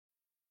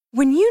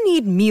When you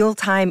need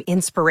mealtime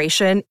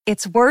inspiration,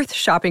 it's worth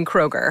shopping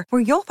Kroger,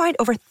 where you'll find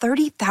over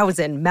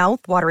 30,000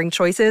 mouth-watering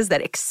choices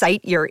that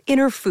excite your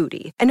inner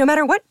foodie. And no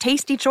matter what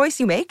tasty choice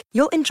you make,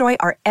 you'll enjoy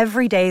our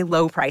everyday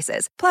low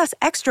prices, plus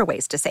extra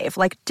ways to save,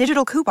 like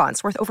digital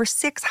coupons worth over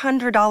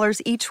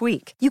 $600 each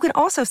week. You can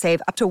also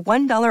save up to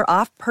 $1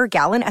 off per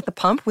gallon at the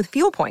pump with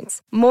fuel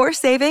points. More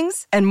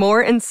savings and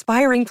more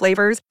inspiring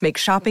flavors make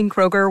shopping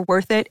Kroger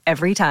worth it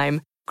every time.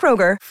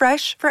 Kroger,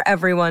 fresh for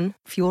everyone.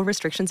 Fuel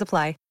restrictions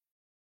apply.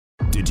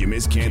 Did you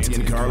miss Canty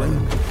and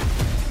Carlin?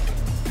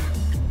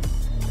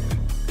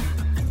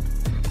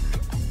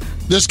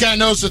 This guy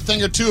knows a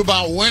thing or two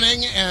about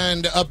winning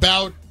and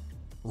about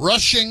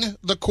rushing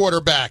the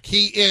quarterback.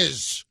 He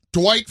is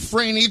Dwight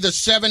Freeney, the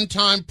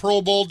 7-time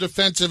Pro Bowl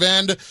defensive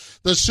end,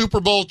 the Super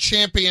Bowl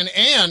champion,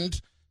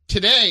 and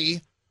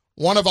today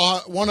one of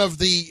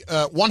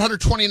the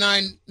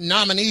 129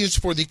 nominees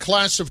for the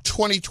class of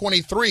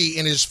 2023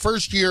 in his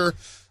first year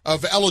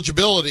of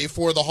eligibility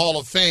for the Hall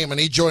of Fame, and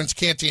he joins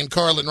Canty and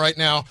Carlin right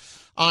now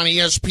on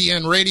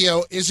ESPN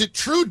Radio. Is it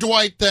true,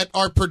 Dwight, that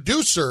our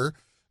producer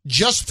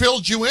just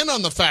filled you in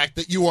on the fact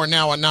that you are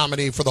now a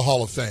nominee for the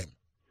Hall of Fame?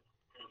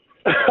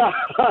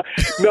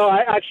 No,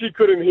 I actually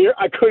couldn't hear.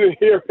 I couldn't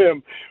hear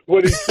him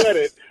when he said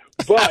it.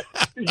 But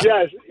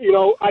yes,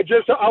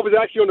 I was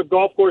actually on the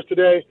golf course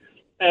today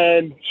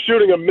and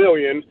shooting a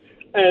million,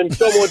 and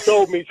someone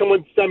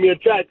someone sent me a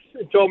text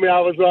and told me I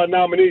was a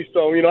nominee.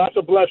 So that's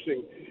a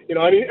blessing.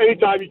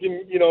 Anytime you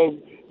can,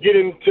 get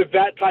into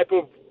that type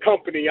of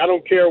company, I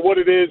don't care what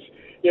it is,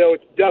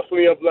 it's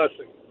definitely a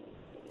blessing.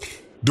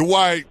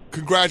 Dwight,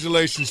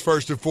 congratulations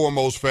first and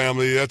foremost,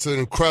 family. That's an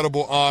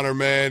incredible honor,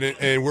 man,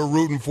 and we're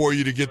rooting for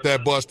you to get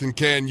that bust in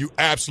Canton. You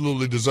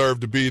absolutely deserve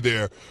to be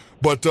there.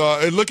 But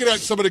looking at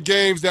some of the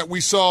games that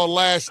we saw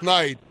last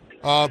night,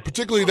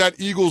 particularly that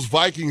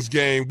Eagles-Vikings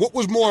game, what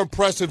was more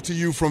impressive to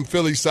you from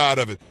Philly's side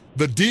of it,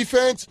 the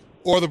defense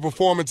or the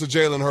performance of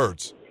Jalen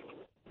Hurts?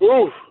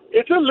 Ooh.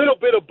 It's a little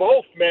bit of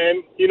both,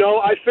 man.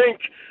 I think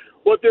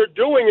what they're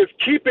doing is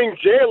keeping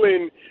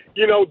Jalen,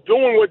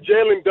 doing what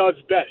Jalen does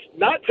best.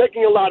 Not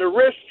taking a lot of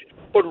risks,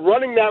 but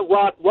running that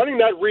rock, running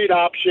that read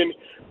option,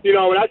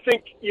 and I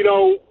think,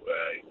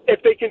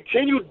 if they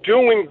continue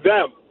doing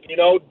them,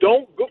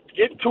 don't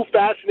get too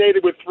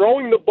fascinated with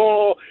throwing the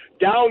ball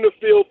down the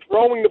field,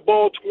 throwing the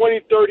ball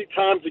 20, 30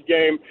 times a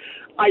game.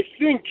 I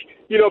think,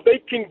 if they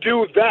can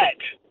do that,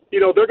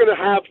 they're going to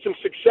have some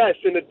success,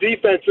 and the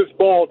defense is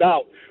balled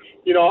out.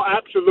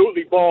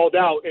 Absolutely balled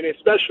out. And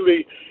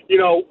especially,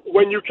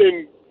 when you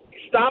can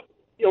stop,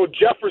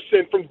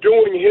 Jefferson from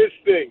doing his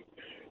thing,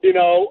 he's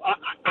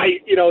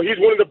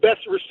one of the best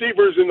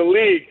receivers in the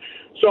league.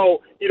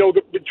 So,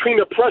 between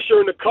the pressure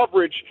and the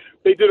coverage,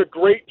 they did a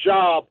great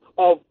job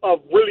of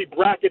really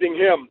bracketing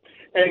him.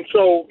 And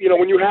so,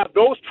 when you have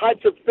those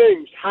types of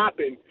things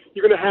happen,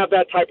 you're going to have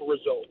that type of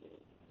result.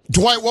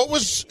 Dwight,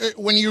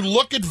 when you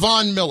look at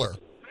Von Miller,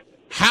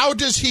 how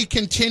does he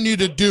continue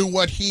to do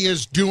what he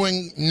is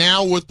doing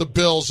now with the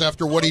Bills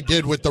after what he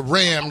did with the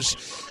Rams?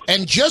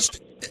 And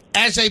just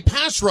as a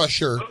pass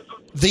rusher,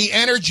 the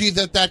energy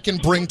that can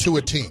bring to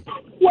a team?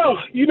 Well,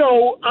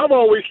 I've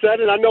always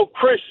said, and I know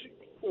Chris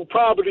will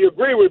probably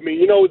agree with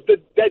me,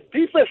 that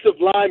defensive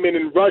linemen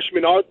and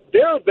rushmen,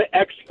 they're the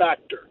X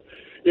factor.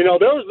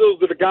 Those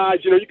are the guys,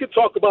 you can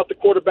talk about the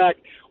quarterback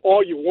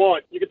all you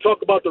want. You can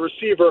talk about the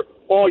receiver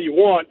all you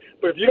want.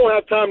 But if you don't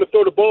have time to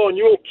throw the ball and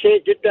you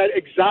can't get that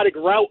exotic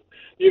route,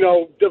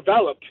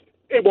 developed,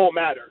 it won't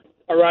matter.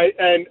 All right?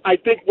 And I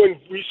think when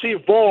we see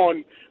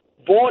Vaughn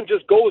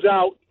just goes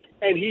out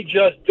and he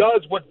just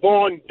does what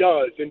Vaughn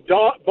does. And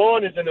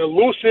Vaughn is an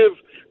elusive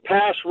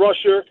pass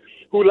rusher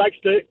who likes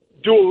to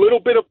do a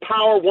little bit of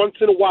power once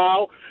in a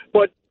while.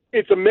 But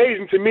it's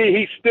amazing to me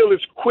he's still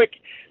as quick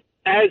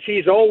as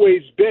he's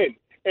always been.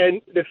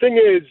 And the thing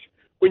is,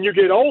 when you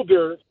get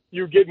older,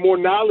 you get more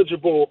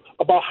knowledgeable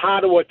about how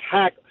to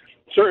attack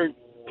certain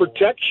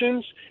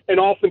protections and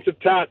offensive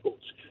tackles.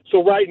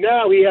 So right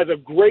now he has a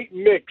great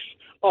mix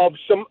of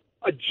some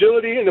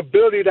agility and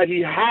ability that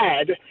he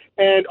had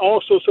and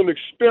also some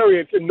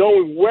experience in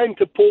knowing when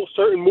to pull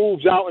certain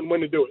moves out and when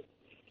to do it.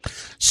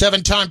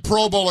 7-time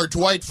Pro Bowler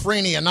Dwight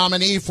Freeney, a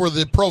nominee for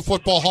the Pro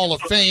Football Hall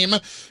of Fame,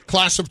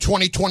 class of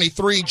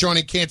 2023,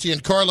 joining Canty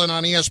and Carlin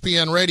on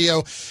ESPN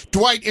Radio.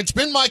 Dwight, it's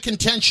been my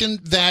contention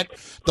that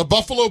the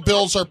Buffalo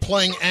Bills are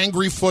playing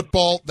angry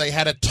football. They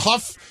had a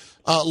tough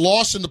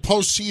loss in the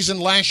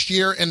postseason last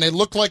year, and they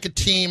look like a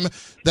team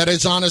that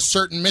is on a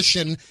certain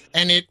mission,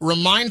 and it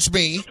reminds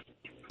me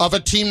of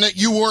a team that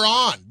you were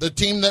on, the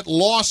team that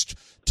lost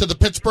to the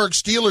Pittsburgh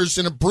Steelers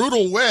in a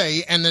brutal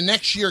way, and the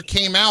next year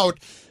came out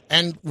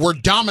and were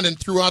dominant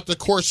throughout the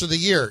course of the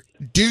year.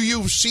 Do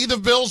you see the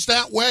Bills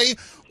that way,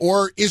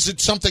 or is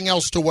it something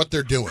else to what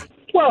they're doing?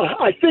 Well,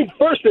 I think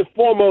first and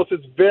foremost,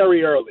 it's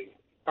very early.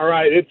 All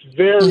right, it's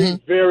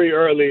very, very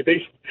early.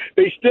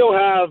 They still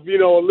have,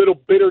 a little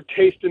bitter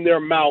taste in their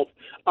mouth,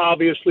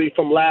 obviously,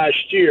 from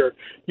last year.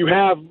 You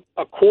have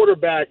a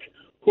quarterback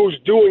who's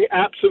doing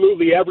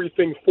absolutely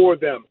everything for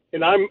them.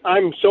 And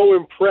I'm so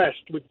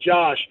impressed with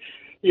Josh.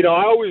 I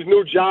always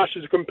knew Josh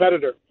as a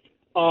competitor.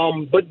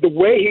 but the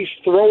way he's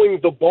throwing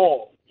the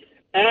ball,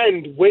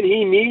 and when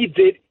he needs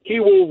it, he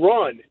will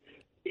run.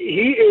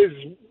 He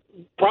is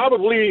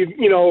probably,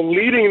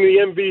 leading the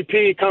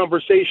MVP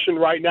conversation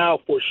right now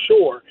for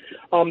sure.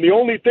 The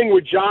only thing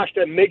with Josh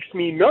that makes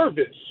me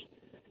nervous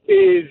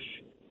is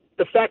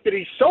the fact that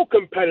he's so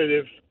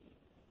competitive,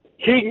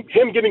 him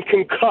getting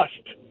concussed,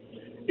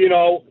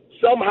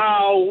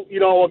 somehow,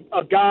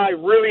 a guy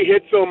really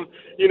hits him,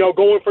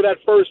 going for that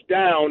first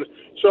down.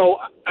 So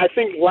I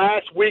think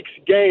last week's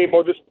game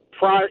or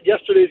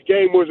yesterday's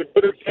game was a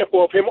good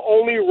example of him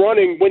only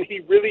running when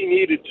he really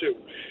needed to.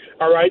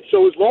 All right,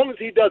 so as long as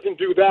he doesn't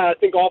do that, I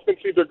think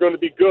offensively they're going to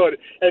be good.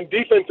 And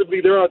defensively,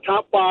 they're a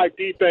top 5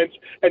 defense,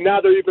 and now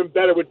they're even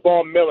better with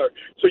Von Miller.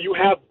 So you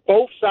have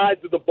both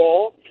sides of the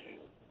ball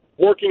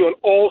working on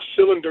all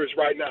cylinders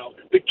right now.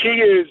 The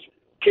key is,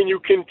 can you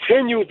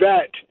continue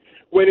that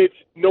when it's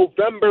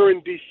November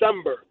and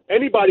December?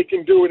 Anybody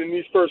can do it in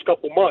these first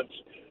couple months.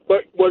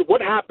 But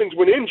what happens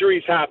when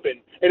injuries happen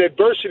and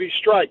adversity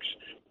strikes?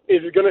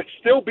 Is it going to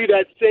still be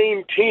that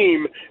same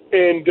team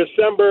in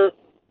December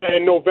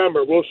and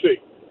November? We'll see.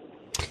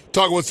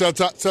 Talking with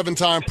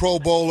 7-time Pro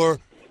Bowler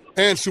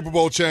and Super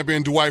Bowl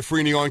champion Dwight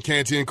Freeney on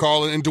Canty and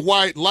Carlin. And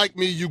Dwight, like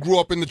me, you grew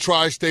up in the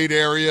tri-state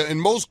area,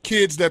 and most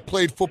kids that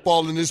played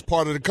football in this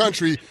part of the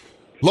country,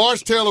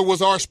 Lawrence Taylor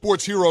was our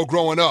sports hero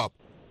growing up.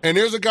 And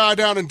there's a guy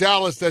down in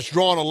Dallas that's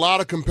drawn a lot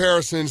of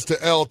comparisons to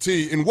LT.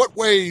 In what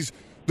ways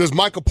does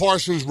Micah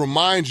Parsons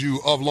remind you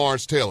of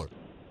Lawrence Taylor?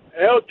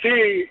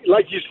 LT,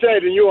 like you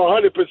said, and you're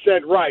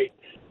 100% right.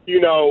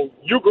 You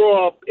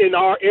grew up in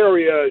our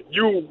area,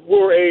 you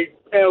were a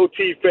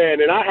LT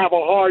fan, and I have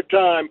a hard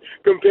time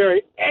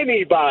comparing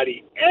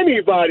anybody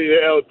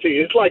to LT.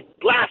 It's like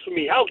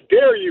blasphemy. How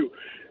dare you?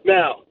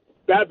 Now,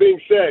 that being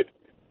said,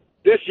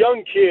 this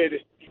young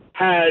kid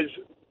has,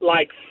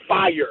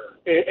 fire.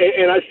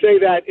 And I say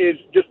that is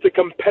just a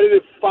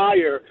competitive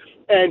fire,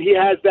 and he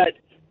has that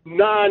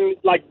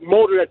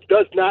motor that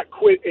does not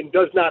quit and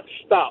does not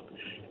stop.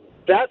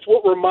 That's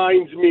what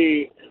reminds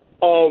me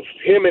of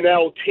him and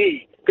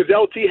LT, because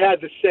LT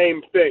had the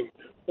same thing,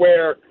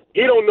 where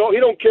he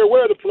don't care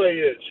where the play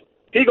is.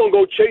 He gonna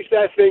go chase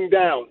that thing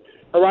down.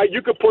 All right,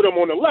 you could put him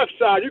on the left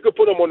side, you could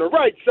put him on the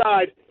right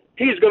side.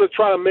 He's gonna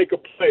try to make a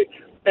play,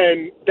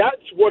 and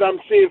that's what I'm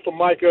seeing from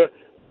Micah.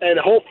 And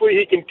hopefully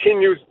he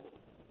continues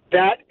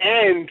that,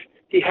 and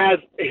he has,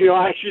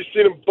 I actually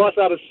seen him bust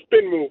out a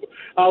spin move.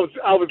 I was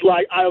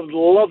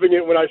loving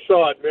it when I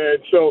saw it, man.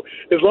 So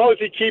as long as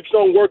he keeps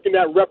on working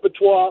that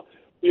repertoire,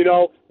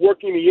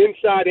 working the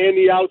inside and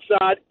the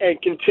outside,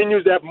 and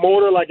continues that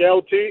motor like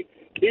LT,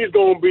 he's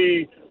going to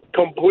be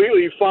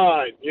completely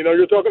fine.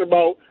 You're talking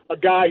about a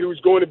guy who's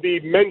going to be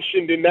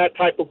mentioned in that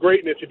type of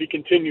greatness if he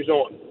continues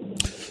on.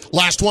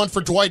 Last one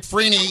for Dwight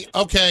Freeney.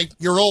 Okay,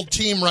 your old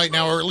team right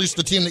now, or at least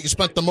the team that you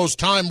spent the most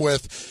time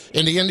with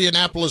in the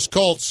Indianapolis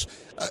Colts.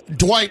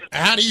 Dwight,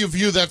 how do you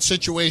view that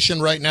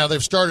situation right now?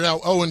 They've started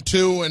out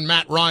 0-2, and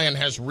Matt Ryan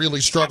has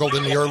really struggled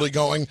in the early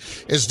going.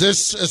 Is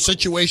this a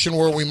situation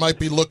where we might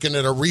be looking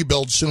at a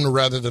rebuild sooner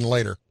rather than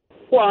later?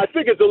 Well, I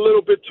think it's a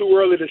little bit too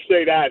early to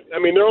say that. I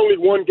mean, they're only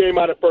one game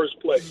out of first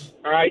place.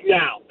 All right,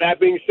 now, that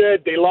being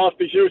said, they lost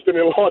to Houston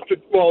and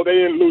they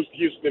didn't lose to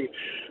Houston.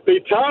 They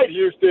tied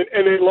Houston,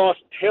 and they lost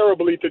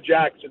terribly to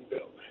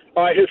Jacksonville.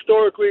 All right,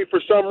 historically,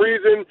 for some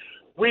reason,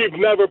 we've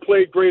never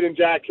played great in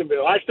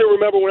Jacksonville. I still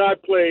remember when I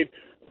played.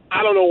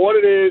 I don't know what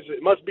it is.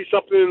 It must be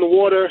something in the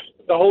water,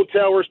 the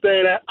hotel we're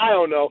staying at. I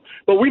don't know.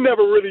 But we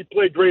never really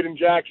played great in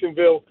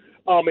Jacksonville,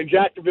 and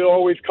Jacksonville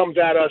always comes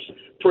at us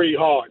pretty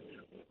hard.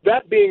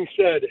 That being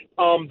said,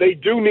 they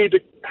do need to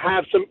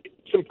have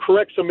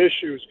correct some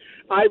issues.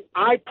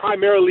 I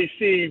primarily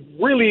see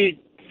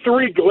really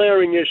 3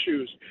 glaring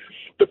issues.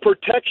 The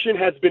protection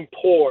has been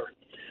poor.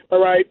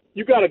 All right,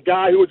 you got a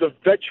guy who is a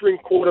veteran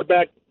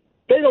quarterback.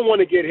 They don't want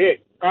to get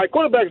hit. All right,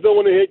 quarterbacks don't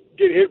want to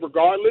get hit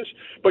regardless,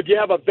 but you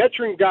have a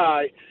veteran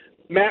guy,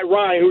 Matt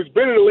Ryan, who's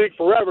been in the league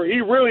forever.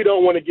 He really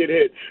don't want to get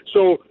hit.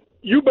 So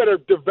you better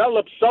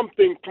develop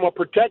something from a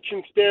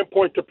protection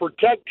standpoint to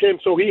protect him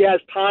so he has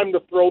time to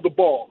throw the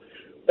ball.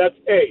 That's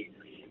A.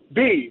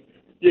 B,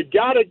 you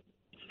got to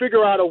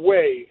figure out a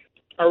way,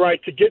 all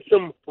right, to get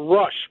some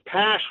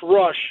pass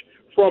rush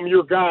from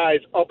your guys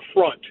up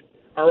front.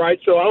 All right,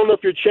 so I don't know if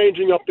you're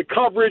changing up the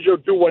coverage or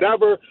do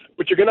whatever,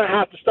 but you're going to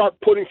have to start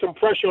putting some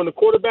pressure on the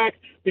quarterback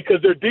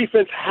because their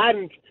defense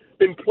hadn't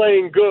been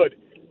playing good.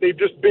 They've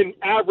just been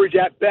average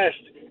at best,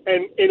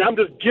 and I'm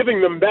just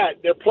giving them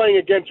that. They're playing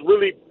against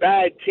really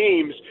bad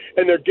teams,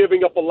 and they're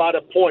giving up a lot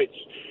of points.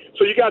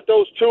 So you got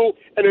those 2,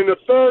 and then the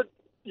third,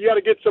 you got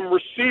to get some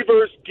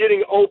receivers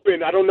getting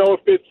open. I don't know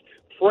if it's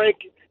Frank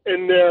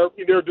and their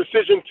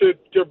decision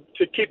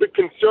to keep it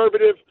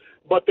conservative,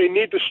 but they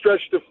need to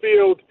stretch the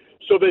field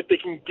so that they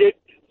can get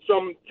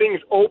some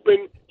things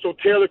open so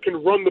Taylor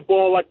can run the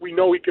ball like we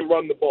know he can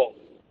run the ball.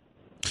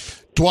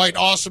 Dwight,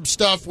 awesome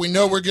stuff. We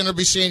know we're going to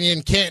be seeing you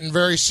in Canton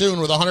very soon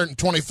with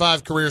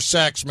 125 career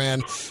sacks,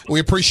 man. We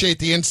appreciate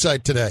the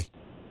insight today.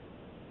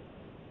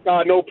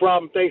 No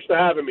problem. Thanks for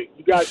having me.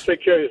 You guys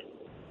take care of you.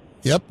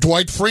 Yep,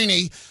 Dwight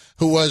Freeney,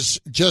 who was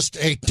just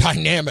a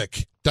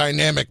dynamic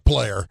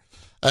player.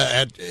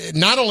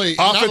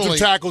 Offensive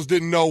tackles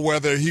didn't know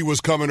whether he was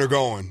coming or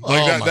going.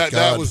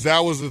 That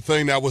was the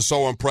thing that was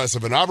so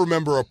impressive. And I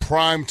remember a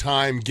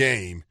primetime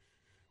game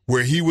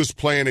where he was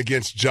playing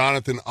against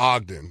Jonathan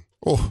Ogden.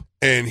 Oh.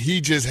 And he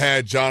just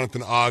had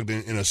Jonathan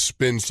Ogden in a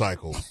spin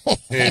cycle.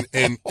 and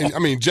I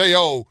mean,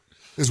 J.O.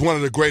 is one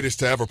of the greatest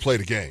to ever play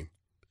the game.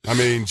 I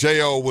mean,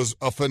 J.O. was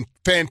a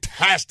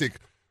fantastic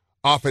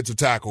offensive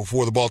tackle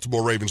for the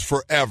Baltimore Ravens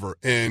forever.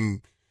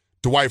 And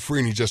Dwight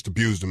Freeney just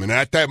abused him. And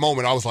at that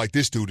moment, I was like,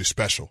 this dude is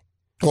special.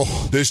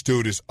 Oh. This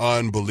dude is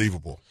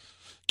unbelievable.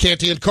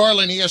 Canty and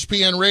Carlin,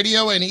 ESPN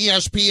Radio and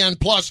ESPN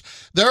Plus.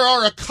 There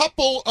are a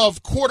couple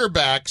of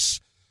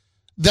quarterbacks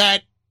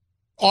that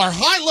are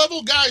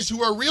high-level guys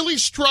who are really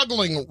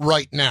struggling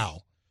right now.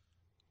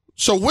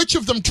 So which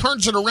of them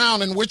turns it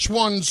around and which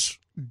ones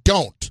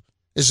don't?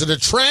 Is it a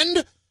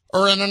trend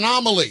or an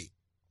anomaly?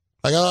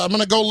 I'm going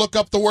to go look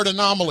up the word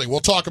anomaly. We'll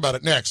talk about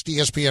it next.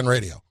 ESPN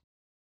Radio.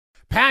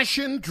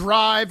 Passion,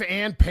 drive,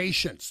 and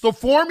patience. The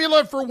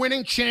formula for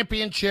winning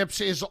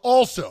championships is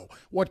also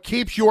what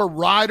keeps your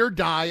ride or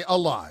die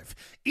alive.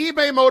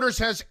 eBay Motors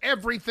has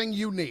everything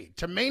you need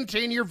to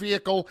maintain your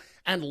vehicle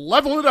and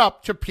level it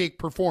up to peak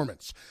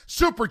performance.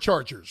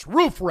 Superchargers,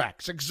 roof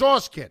racks,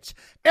 exhaust kits,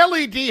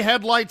 LED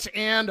headlights,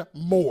 and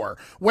more.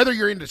 Whether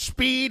you're into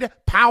speed,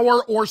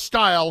 power, or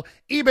style,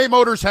 eBay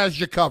Motors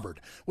has you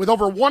covered. With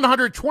over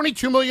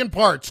 122 million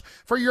parts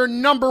for your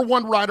number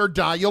one ride or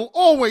die, you'll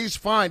always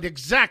find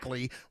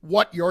exactly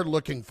what you're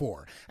looking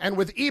for. And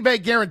with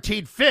eBay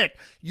Guaranteed Fit,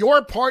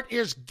 your part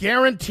is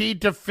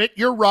guaranteed to fit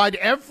your ride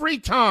every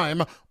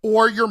time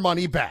or your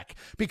money back.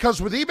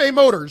 Because with eBay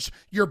Motors,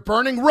 you're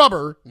burning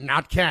rubber,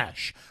 not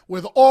cash.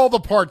 With all the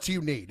parts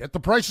you need at the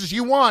prices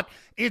you want,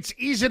 it's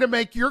easy to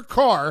make your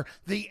car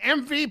the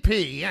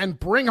MVP and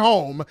bring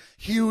home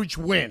huge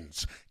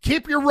wins.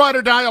 Keep your ride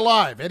or die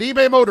alive at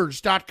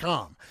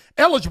ebaymotors.com.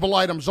 Eligible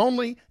items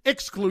only.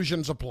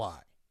 Exclusions apply.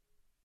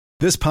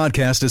 This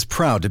podcast is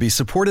proud to be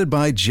supported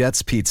by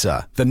Jets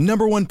Pizza, the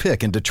 #1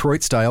 pick in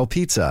Detroit-style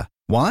pizza.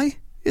 Why?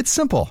 It's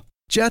simple.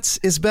 Jets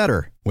is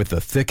better. With the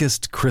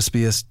thickest,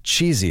 crispiest,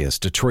 cheesiest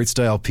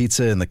Detroit-style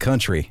pizza in the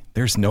country,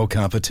 there's no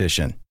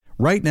competition.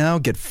 Right now,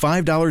 get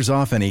 $5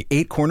 off any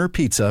 8-corner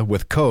pizza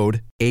with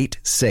code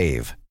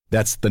 8SAVE.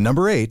 That's the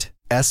number 8,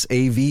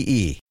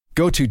 S-A-V-E.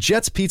 Go to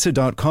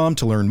jetspizza.com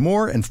to learn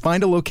more and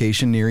find a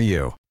location near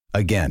you.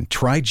 Again,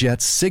 try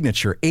Jet's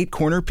signature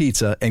 8-corner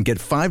pizza and get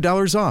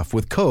 $5 off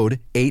with code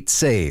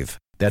 8SAVE.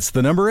 That's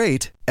the number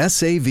 8,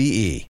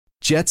 S-A-V-E.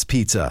 Jet's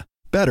Pizza.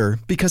 Better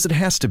because it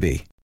has to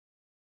be.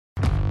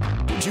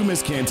 Did you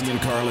miss Canty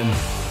and Carlin?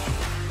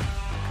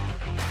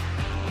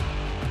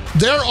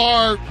 There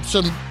are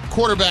some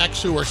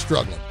quarterbacks who are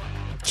struggling.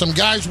 Some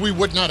guys we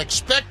would not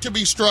expect to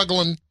be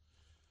struggling,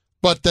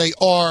 but they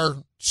are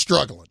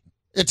struggling.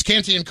 It's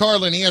Canty and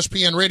Carlin,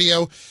 ESPN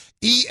Radio,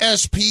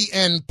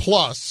 ESPN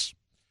Plus.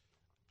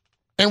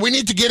 And we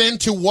need to get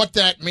into what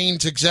that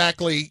means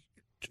exactly,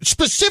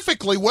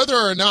 specifically whether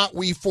or not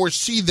we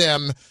foresee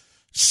them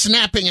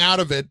snapping out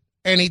of it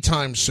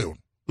anytime soon.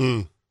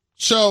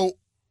 So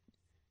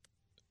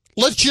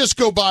let's just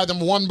go by them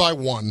one by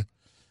one.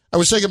 I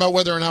was thinking about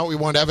whether or not we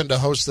want Evan to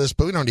host this,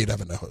 but we don't need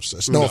Evan to host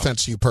this. No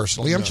offense to you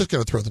personally. I'm just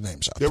going to throw the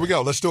names out. There we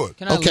go. Let's do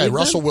it. Okay,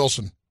 Russell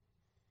Wilson.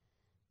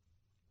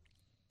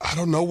 I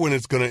don't know when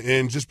it's going to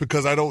end just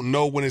because I don't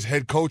know when his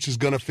head coach is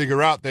going to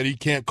figure out that he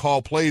can't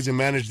call plays and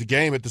manage the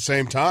game at the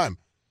same time.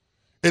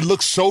 It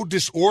looks so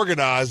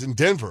disorganized in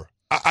Denver.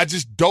 I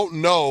just don't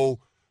know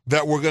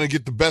that we're going to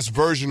get the best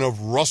version of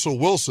Russell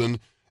Wilson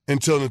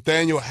until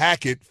Nathaniel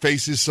Hackett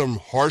faces some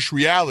harsh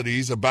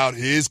realities about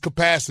his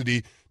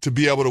capacity to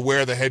be able to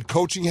wear the head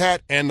coaching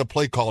hat and the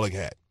play calling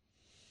hat.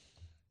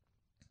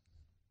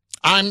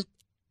 I'm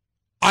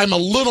a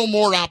little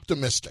more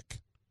optimistic.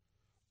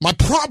 My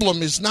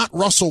problem is not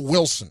Russell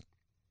Wilson.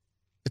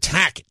 It's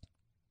Hackett.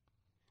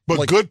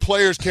 But good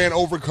players can't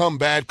overcome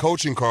bad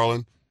coaching,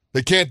 Carlin.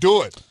 They can't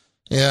do it.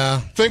 Yeah.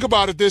 Think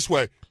about it this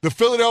way. The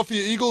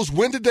Philadelphia Eagles,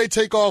 when did they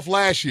take off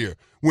last year?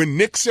 When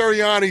Nick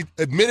Sirianni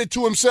admitted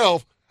to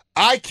himself,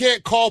 I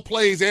can't call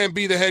plays and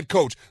be the head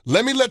coach.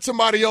 Let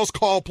somebody else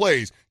call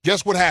plays.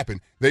 Guess what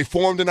happened? They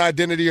formed an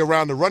identity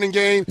around the running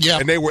game,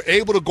 and they were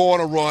able to go on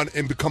a run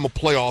and become a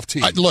playoff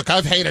team. Look,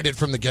 I've hated it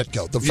from the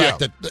get-go. The fact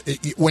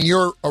that when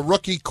you're a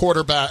rookie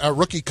quarterback, a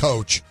rookie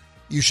coach,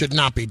 you should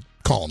not be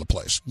calling the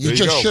plays. You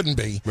shouldn't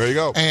be. There you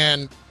go.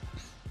 And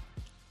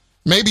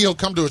maybe he'll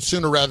come to it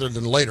sooner rather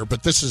than later,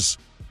 but this is...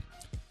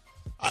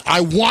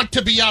 I want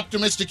to be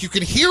optimistic. You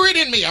can hear it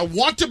in me. I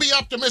want to be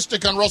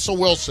optimistic on Russell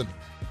Wilson.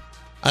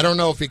 I don't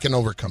know if he can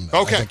overcome that.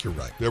 Okay. I think you're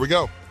right. There we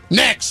go.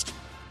 Next,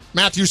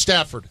 Matthew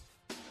Stafford.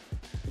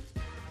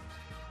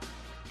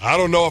 I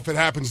don't know if it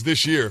happens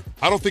this year.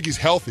 I don't think he's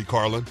healthy,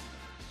 Carlin.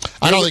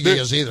 I don't think he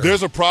is either.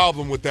 There's a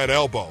problem with that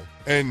elbow,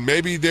 and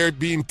maybe they're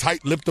being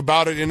tight-lipped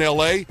about it in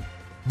L.A.,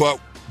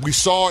 but we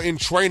saw in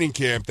training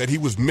camp that he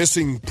was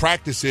missing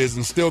practices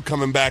and still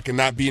coming back and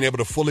not being able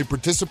to fully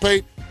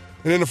participate.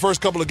 And in the first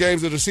couple of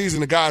games of the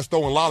season, the guy's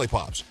throwing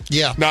lollipops.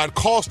 Yeah. Now, it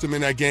cost him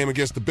in that game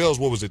against the Bills,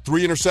 what was it,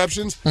 3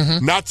 interceptions?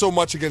 Mm-hmm. Not so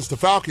much against the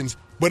Falcons,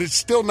 but it's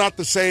still not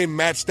the same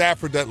Matt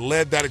Stafford that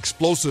led that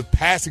explosive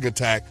passing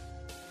attack,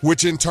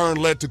 which in turn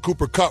led to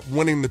Cooper Kupp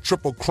winning the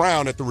Triple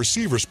Crown at the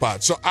receiver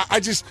spot. So I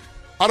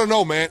don't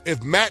know, man.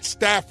 If Matt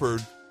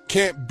Stafford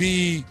can't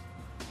be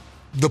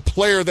the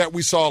player that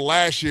we saw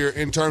last year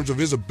in terms of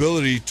his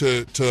ability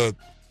to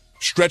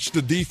stretch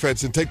the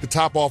defense and take the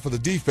top off of the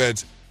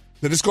defense,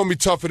 then it's going to be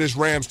tough for this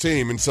Rams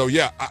team. And so,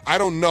 yeah, I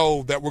don't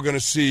know that we're going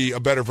to see a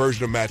better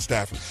version of Matt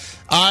Stafford.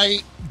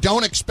 I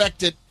don't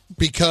expect it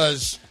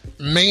because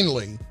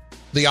mainly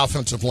the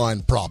offensive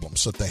line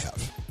problems that they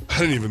have. I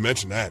didn't even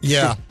mention that.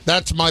 Yeah,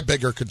 that's my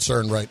bigger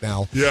concern right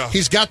now. Yeah.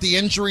 He's got the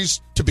injuries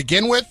to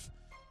begin with,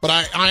 but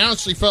I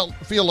honestly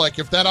feel like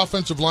if that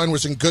offensive line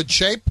was in good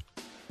shape,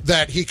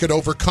 that he could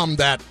overcome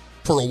that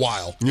for a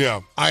while.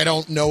 Yeah. I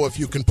don't know if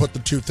you can put the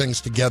two things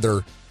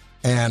together,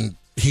 and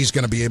he's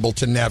going to be able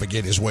to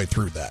navigate his way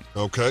through that.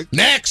 Okay.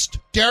 Next,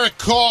 Derek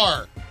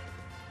Carr.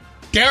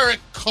 Derek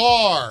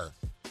Carr.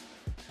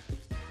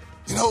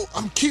 You know,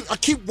 I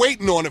keep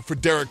waiting on it for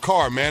Derek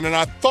Carr, man, and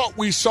I thought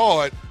we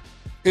saw it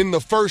in the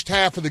first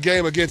half of the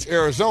game against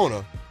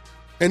Arizona.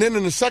 And then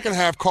in the second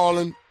half,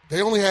 Carlin,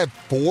 they only had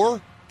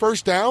 4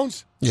 first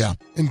downs. Yeah.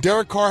 And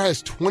Derek Carr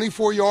has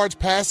 24 yards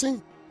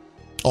passing.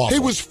 Awful.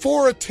 He was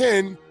 4 of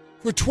 10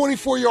 for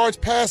 24 yards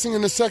passing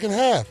in the second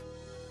half.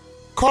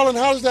 Carlin,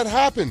 how does that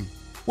happen?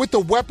 With the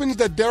weapons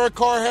that Derek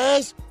Carr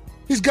has,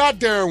 he's got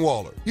Darren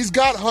Waller. He's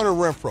got Hunter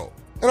Renfrow.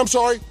 And I'm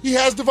sorry, he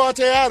has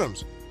Devontae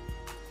Adams.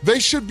 They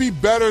should be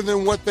better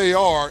than what they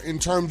are in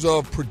terms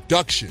of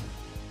production,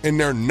 and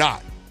they're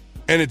not.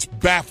 And it's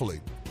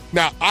baffling.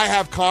 Now, I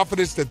have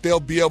confidence that they'll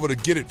be able to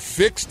get it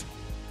fixed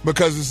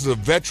because this is a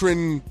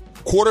veteran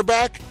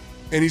quarterback,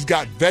 and he's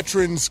got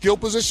veteran skill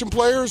position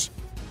players.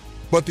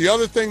 But the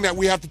other thing that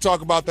we have to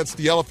talk about that's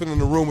the elephant in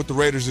the room with the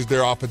Raiders is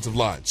their offensive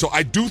line. So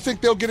I do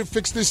think they'll get it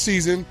fixed this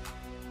season.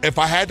 If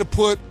I had to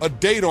put a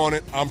date on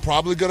it, I'm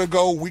probably going to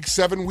go week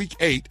 7, week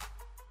 8.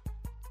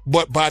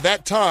 But by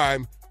that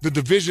time, the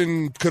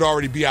division could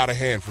already be out of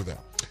hand for them.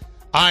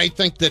 I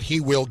think that he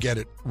will get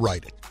it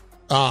righted.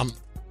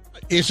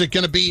 Is it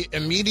going to be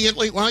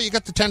immediately? Well, you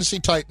got the Tennessee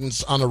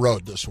Titans on the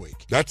road this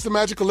week. That's the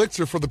magic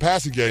elixir for the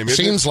passing game,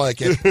 isn't Seems it?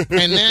 like it.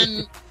 And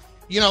then,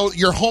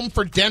 you're home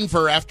for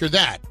Denver after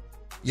that.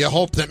 You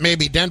hope that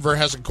maybe Denver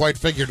hasn't quite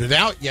figured it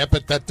out yet,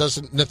 but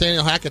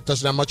Nathaniel Hackett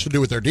doesn't have much to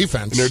do with their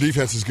defense. And their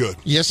defense is good.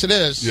 Yes, it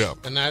is. Yeah.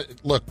 And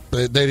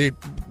they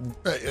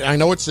I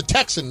know it's the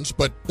Texans,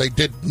 but they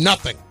did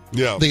nothing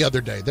the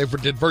other day. They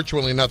did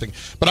virtually nothing.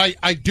 But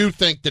I do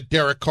think that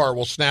Derek Carr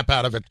will snap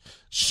out of it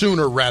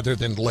sooner rather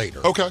than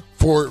later. Okay.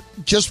 For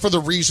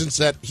the reasons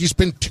that he's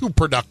been too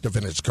productive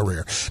in his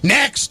career.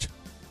 Next,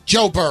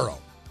 Joe Burrow.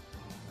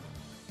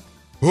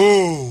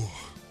 Ooh.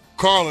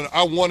 Carlin,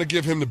 I want to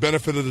give him the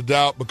benefit of the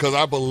doubt because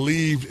I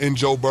believed in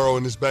Joe Burrow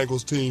and this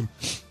Bengals team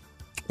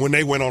when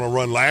they went on a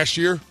run last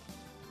year.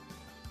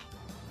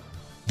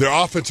 Their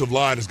offensive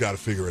line has got to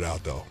figure it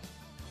out, though,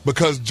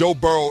 because Joe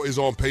Burrow is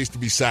on pace to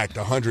be sacked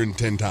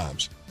 110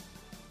 times.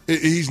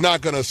 He's not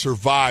going to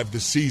survive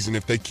the season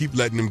if they keep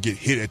letting him get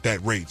hit at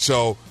that rate.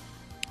 So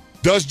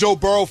does Joe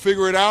Burrow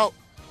figure it out?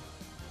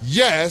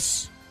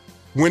 Yes,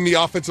 when the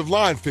offensive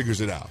line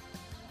figures it out.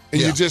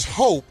 And you just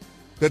hope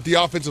that the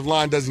offensive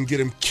line doesn't get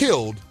him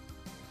killed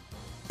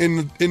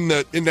in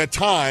that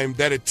time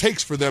that it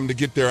takes for them to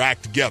get their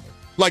act together.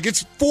 Like,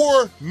 it's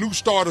 4 new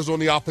starters on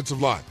the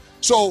offensive line.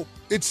 So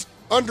it's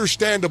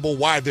understandable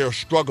why they're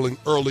struggling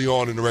early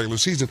on in the regular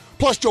season.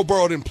 Plus, Joe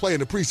Burrow didn't play in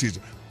the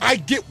preseason. I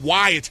get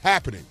why it's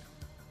happening.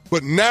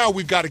 But now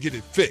we've got to get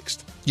it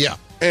fixed. Yeah.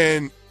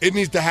 And it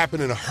needs to happen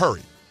in a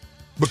hurry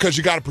because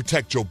you got to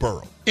protect Joe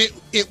Burrow.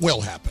 It will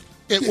happen.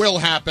 It will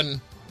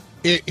happen.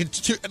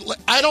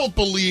 I don't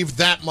believe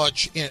that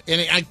much in,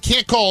 and I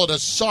can't call it a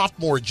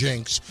sophomore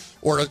jinx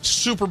or a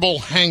Super Bowl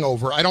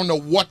hangover. I don't know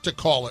what to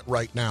call it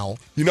right now.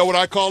 You know what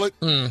I call it?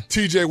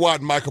 T.J.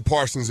 Watt and Micah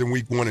Parsons in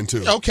week 1 and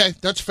 2. Okay,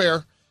 that's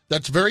fair.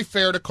 That's very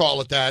fair to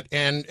call it that,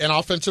 and an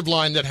offensive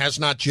line that has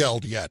not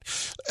gelled yet.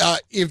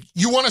 If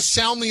you want to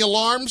sound the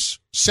alarms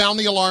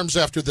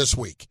after this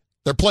week.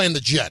 They're playing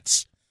the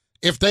Jets.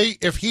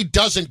 If he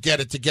doesn't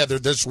get it together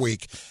this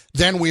week,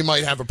 then we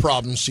might have a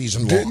problem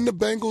season long. Didn't the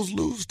Bengals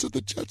lose to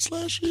the Jets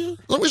last year?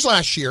 It was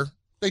last year.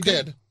 They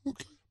did.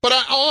 Okay. But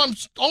all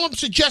I'm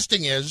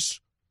suggesting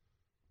is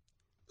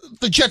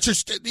the Jets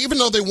are even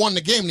though they won the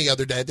game the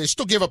other day, they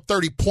still gave up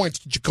 30 points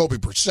to Jacoby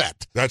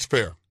Brissett. That's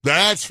fair.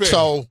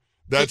 So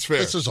that's fair.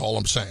 This is all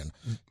I'm saying.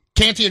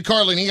 Canty and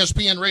Carlin,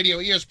 ESPN Radio,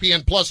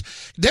 ESPN Plus.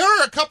 There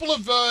are a couple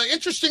of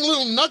interesting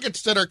little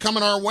nuggets that are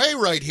coming our way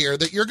right here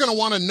that you're going to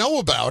want to know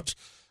about.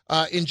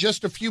 In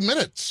just a few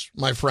minutes,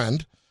 my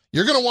friend.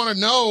 You're going to want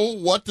to know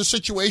what the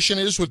situation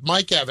is with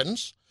Mike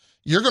Evans.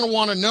 You're going to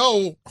want to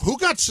know who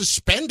got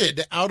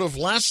suspended out of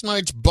last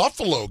night's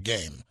Buffalo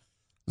game.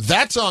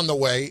 That's on the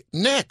way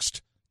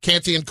next.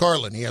 Canty and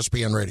Carlin,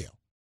 ESPN Radio.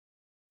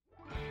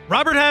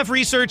 Robert Half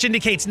research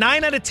indicates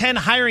 9 out of 10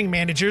 hiring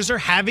managers are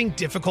having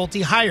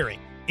difficulty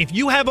hiring. If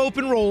you have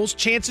open roles,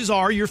 chances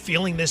are you're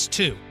feeling this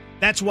too.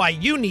 That's why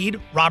you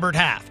need Robert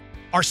Half.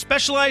 Our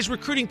specialized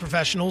recruiting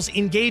professionals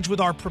engage with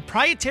our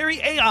proprietary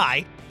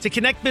AI to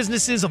connect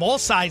businesses of all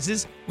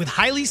sizes with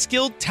highly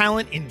skilled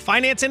talent in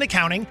finance and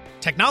accounting,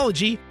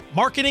 technology,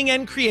 marketing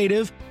and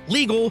creative,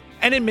 legal,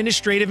 and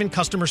administrative and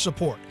customer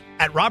support.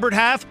 At Robert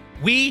Half,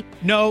 we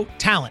know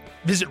talent.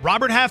 Visit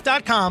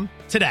roberthalf.com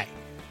today.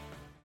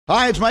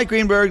 Hi, it's Mike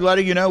Greenberg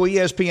letting you know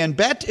ESPN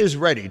Bet is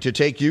ready to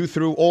take you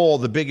through all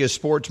the biggest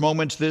sports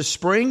moments this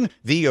spring.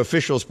 The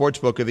official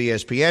sportsbook of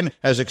ESPN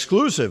has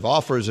exclusive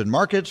offers and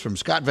markets from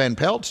Scott Van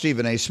Pelt,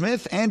 Stephen A.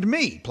 Smith, and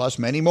me, plus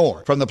many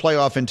more. From the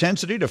playoff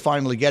intensity to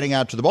finally getting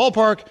out to the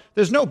ballpark,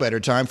 there's no better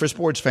time for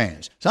sports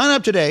fans. Sign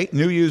up today.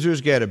 New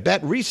users get a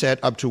bet reset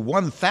up to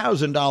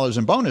 $1,000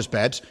 in bonus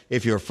bets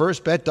if your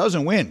first bet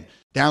doesn't win.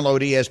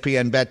 Download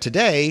ESPN Bet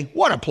today.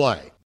 What a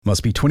play.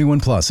 Must be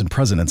 21 plus and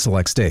present in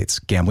select states.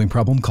 Gambling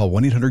problem? Call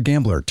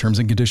 1-800-GAMBLER. Terms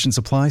and conditions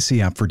apply.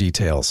 See app for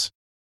details.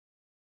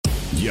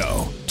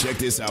 Yo, check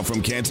this out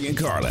from Canty and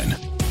Carlin.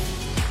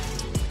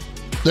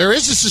 There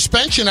is a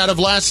suspension out of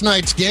last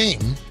night's game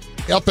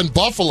up in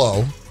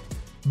Buffalo.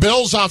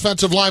 Bills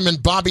offensive lineman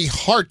Bobby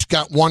Hart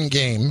got one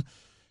game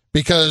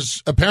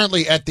because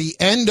apparently at the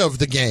end of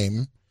the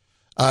game,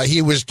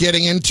 he was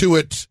getting into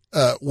it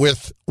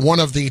with one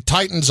of the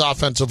Titans'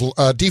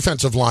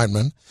 defensive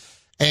linemen.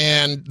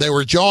 And they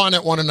were jawing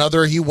at one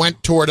another. He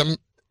went toward him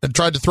and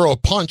tried to throw a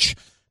punch,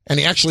 and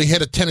he actually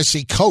hit a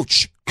Tennessee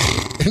coach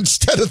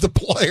instead of the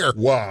player.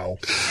 Wow.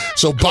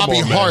 So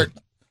Bobby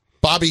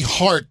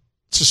Hart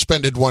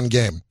suspended one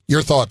game.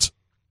 Your thoughts?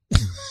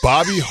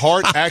 Bobby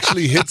Hart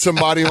actually hit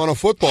somebody on a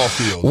football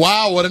field.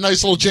 Wow, what a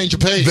nice little change of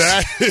pace.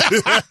 That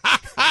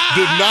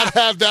did not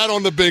have that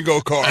on the bingo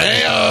card.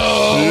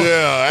 Hey-o.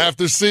 Yeah,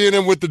 after seeing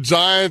him with the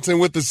Giants and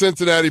with the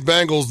Cincinnati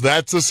Bengals,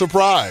 that's a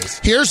surprise.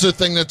 Here's the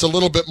thing that's a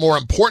little bit more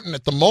important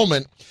at the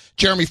moment.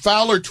 Jeremy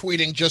Fowler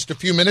tweeting just a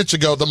few minutes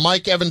ago, the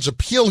Mike Evans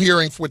appeal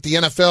hearing with the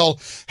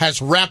NFL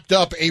has wrapped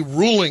up. A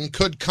ruling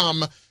could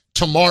come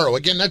tomorrow.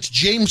 Again, that's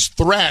James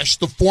Thrash,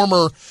 the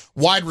former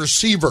wide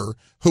receiver,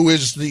 who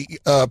is the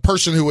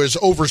person who is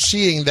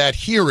overseeing that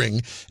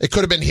hearing. It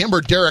could have been him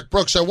or Derek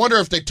Brooks. I wonder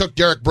if they took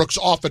Derek Brooks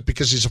off it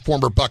because he's a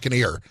former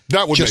Buccaneer.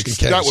 That would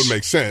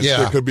make sense. Yeah.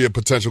 There could be a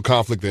potential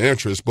conflict of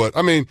interest. But,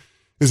 I mean,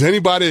 is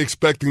anybody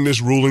expecting this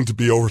ruling to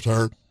be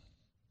overturned?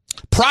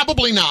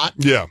 Probably not.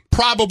 Yeah.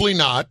 Probably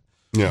not.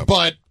 Yeah.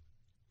 But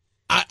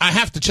I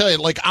have to tell you,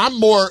 like, I'm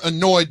more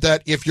annoyed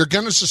that if you're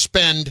going to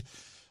suspend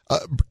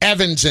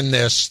Evans in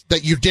this,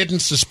 that you didn't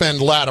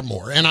suspend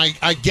Lattimore. And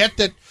I get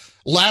that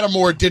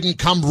Lattimore didn't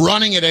come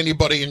running at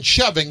anybody and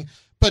shoving,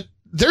 but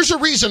there's a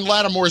reason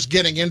Lattimore's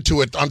getting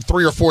into it on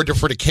 3 or 4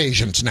 different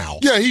occasions now.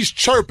 Yeah, he's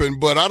chirping,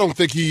 but I don't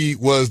think he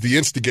was the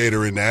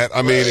instigator in that.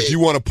 I mean, if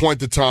you want to point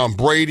to Tom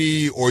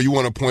Brady, or you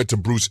want to point to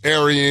Bruce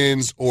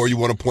Arians, or you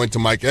want to point to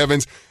Mike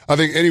Evans, I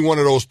think any one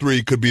of those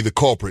three could be the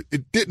culprit.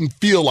 It didn't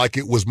feel like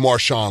it was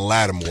Marshawn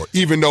Lattimore,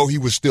 even though he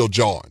was still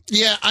jawing.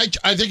 Yeah, I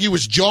think he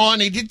was jawing.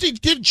 He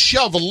did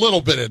shove a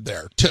little bit in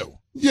there, too.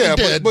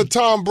 Yeah, but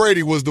Tom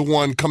Brady was the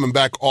one coming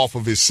back off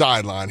of his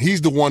sideline.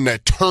 He's the one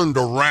that turned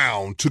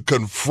around to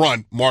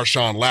confront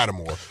Marshawn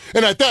Lattimore.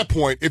 And at that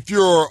point, if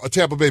you're a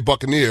Tampa Bay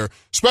Buccaneer,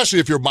 especially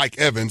if you're Mike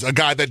Evans, a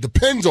guy that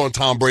depends on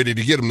Tom Brady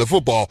to get him the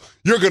football,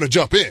 you're going to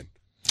jump in.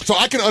 So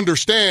I can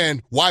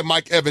understand why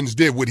Mike Evans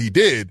did what he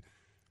did.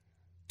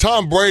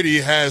 Tom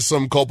Brady has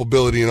some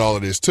culpability in all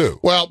of this,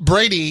 too. Well,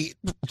 Brady,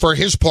 for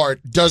his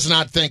part, does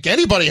not think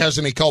anybody has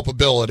any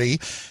culpability.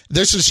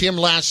 This is him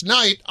last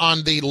night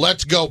on the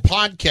Let's Go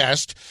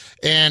podcast,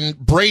 and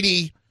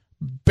Brady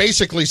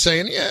basically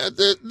saying, yeah,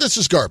 this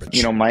is garbage.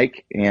 You know,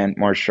 Mike and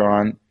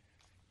Marshawn,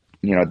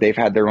 you know, they've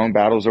had their own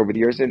battles over the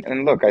years.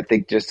 And look, I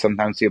think just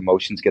sometimes the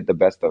emotions get the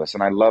best of us.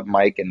 And I love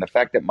Mike, and the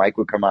fact that Mike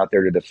would come out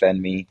there to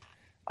defend me,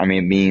 I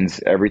mean, it means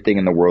everything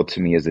in the world to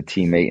me as a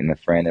teammate and a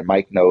friend. And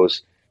Mike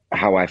knows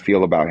how I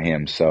feel about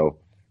him. So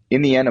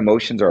in the end,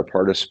 emotions are a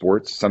part of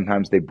sports.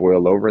 Sometimes they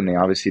boil over, and they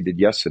obviously did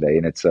yesterday.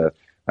 And it's a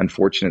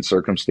unfortunate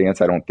circumstance.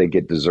 I don't think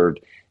it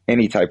deserved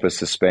any type of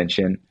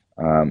suspension.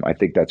 I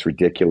think that's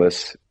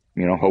ridiculous.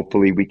 You know,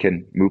 hopefully we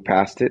can move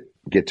past it,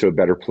 get to a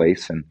better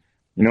place. And,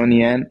 you know, in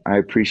the end, I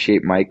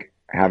appreciate Mike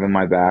having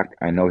my back.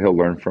 I know he'll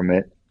learn from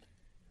it,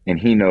 and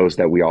he knows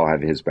that we all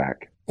have his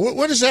back.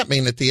 What does that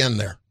mean at the end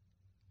there?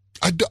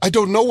 I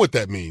don't know what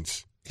that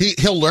means.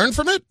 He'll learn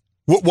from it?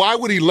 Why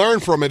would he learn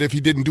from it if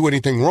he didn't do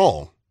anything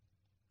wrong?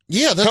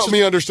 Yeah, help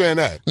me understand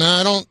that. No,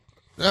 I don't.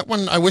 That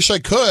one, I wish I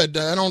could.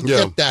 I don't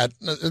get that.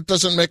 It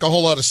doesn't make a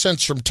whole lot of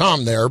sense from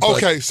Tom there. But.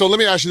 Okay, so let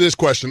me ask you this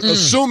question.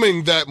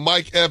 Assuming that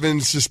Mike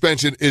Evans'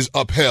 suspension is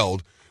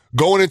upheld,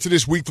 going into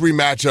this Week 3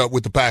 matchup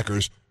with the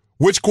Packers,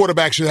 which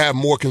quarterback should have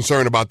more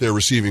concern about their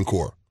receiving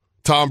core?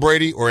 Tom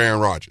Brady or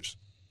Aaron Rodgers?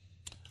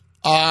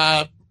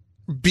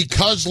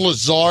 Because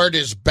Lazard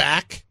is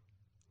back,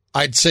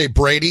 I'd say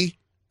Brady.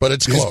 But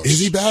it's close. Is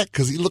he back?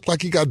 Because he looked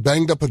like he got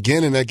banged up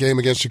again in that game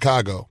against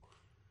Chicago.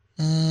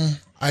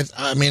 I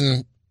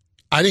mean,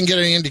 I didn't get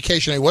any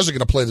indication he wasn't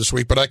going to play this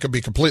week, but I could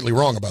be completely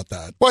wrong about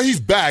that. Well, he's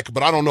back,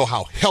 but I don't know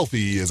how healthy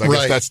he is. I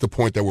guess that's the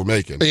point that we're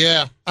making.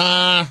 Yeah.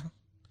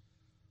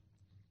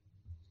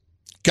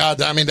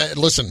 God, I mean,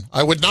 listen,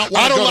 I would not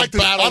want to go to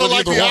battle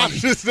with either one.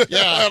 Options.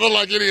 Yeah, I don't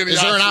like any of the options.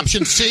 Is there an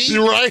option C?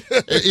 You're right.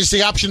 Is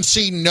the option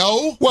C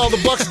no? Well, the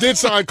Bucs did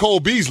sign Cole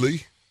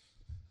Beasley.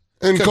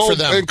 And Good for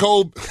them.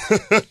 Cole.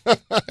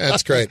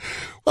 That's great.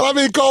 Well, I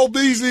mean, Cole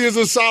Beasley is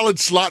a solid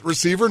slot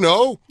receiver,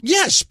 no?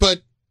 Yes,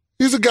 but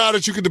he's a guy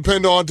that you can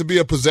depend on to be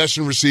a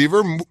possession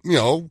receiver.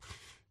 You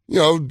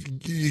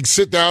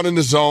sit down in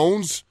the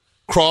zones,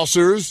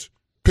 crossers,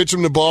 pitch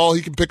him the ball.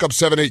 He can pick up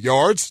 7-8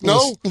 yards.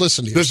 No?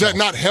 Listen to yourself. Does that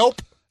not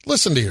help?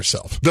 Listen to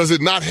yourself. Does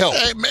it not help?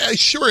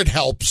 Sure, it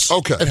helps.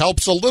 Okay. It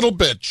helps a little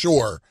bit,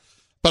 sure.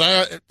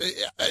 But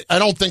I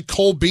don't think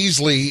Cole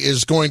Beasley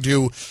is going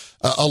to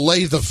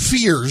allay the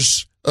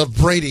fears of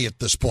Brady at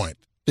this point.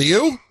 Do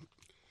you?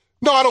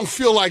 No, I don't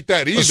feel like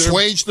that either.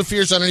 Assuage the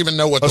fears? I don't even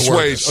know what the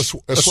word is.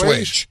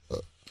 Assuage?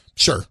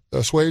 Sure.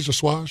 Assuage?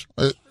 Assuage?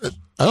 I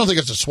don't think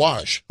it's a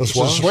swash.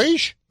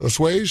 Assuage?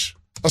 Assuage?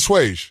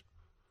 Assuage.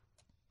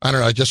 I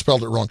don't know. I just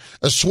spelled it wrong.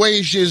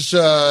 Assuage is...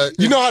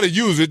 you know how to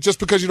use it just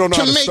because you don't know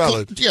how to spell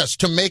it. Yes,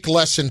 to make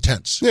less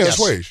intense. Yeah, yes.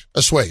 assuage.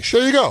 Assuage.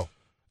 There you go.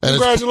 And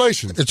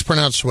congratulations. It's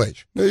pronounced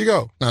swage. There you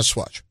go. Not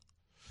swatch.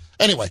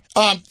 Anyway,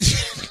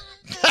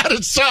 that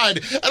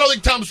aside, I don't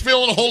think Tom's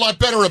feeling a whole lot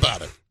better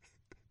about it.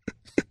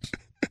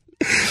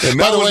 And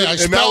by the way,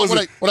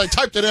 when I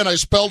typed it in, I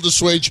spelled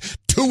assuage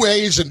 2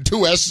 A's and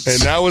 2 S's.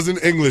 And that was an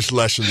English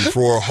lesson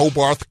for a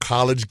Hobart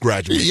College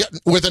graduate. Yeah,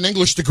 with an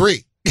English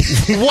degree.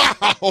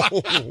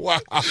 Wow.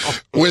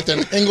 With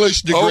an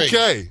English degree.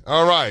 Okay.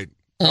 All right.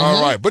 Mm-hmm.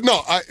 All right. But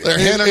no. They're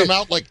handing them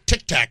out like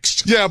Tic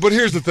Tacs. Yeah, but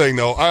here's the thing,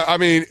 though. I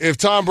mean, if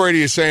Tom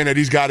Brady is saying that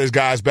he's got his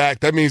guys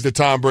back, that means that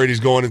Tom Brady's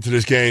going into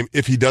this game,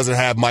 if he doesn't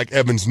have Mike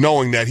Evans,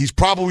 knowing that he's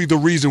probably the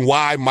reason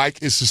why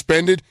Mike is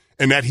suspended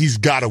and that he's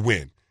got to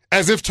win.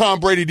 As if Tom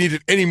Brady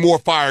needed any more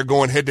fire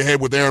going head-to-head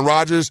with Aaron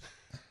Rodgers.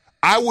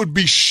 I would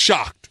be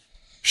shocked,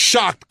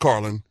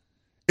 Carlin,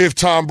 if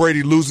Tom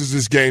Brady loses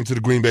this game to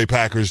the Green Bay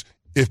Packers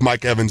if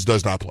Mike Evans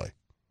does not play.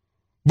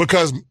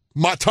 Because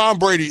Tom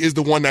Brady is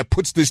the one that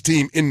puts this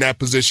team in that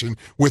position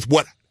with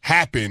what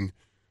happened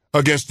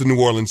against the New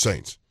Orleans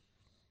Saints.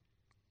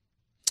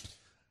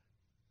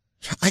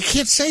 I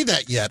can't say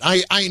that yet.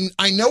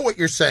 I know what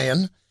you're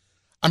saying.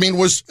 I mean,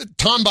 was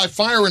Tom by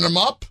firing him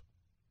up?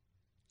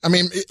 I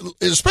mean,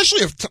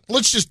 especially if,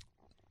 let's just,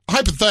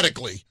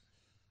 hypothetically,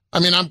 I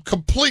mean, I'm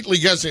completely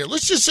guessing here.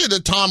 Let's just say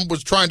that Tom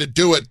was trying to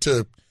do it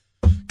to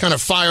kind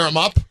of fire him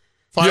up,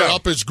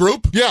 up his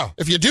group. Yeah.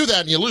 If you do that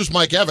and you lose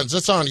Mike Evans,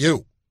 that's on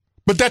you.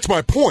 But that's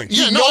my point.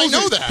 Yeah, I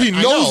know that. He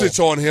knows it's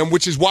on him,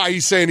 which is why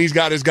he's saying he's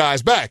got his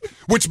guys back,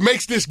 which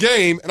makes this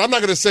game, and I'm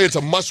not going to say it's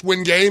a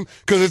must-win game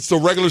because it's the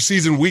regular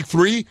season week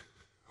 3,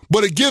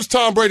 but it gives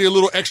Tom Brady a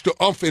little extra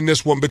oomph in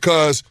this one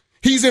because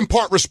he's in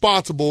part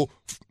responsible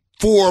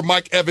for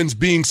Mike Evans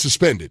being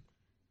suspended.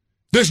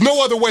 There's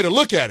no other way to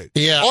look at it.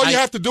 Yeah, All you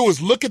have to do is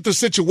look at the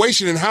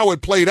situation and how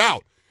it played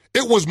out.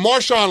 It was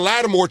Marshawn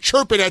Lattimore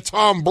chirping at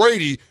Tom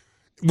Brady,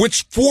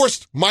 which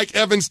forced Mike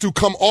Evans to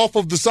come off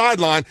of the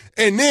sideline.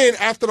 And then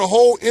after the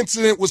whole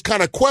incident was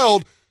kind of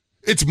quelled,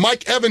 it's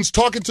Mike Evans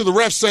talking to the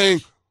ref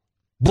saying,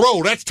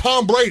 bro, that's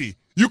Tom Brady.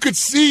 You could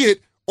see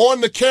it on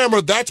the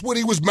camera. That's what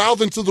he was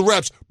mouthing to the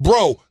refs.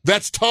 Bro,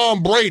 that's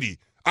Tom Brady.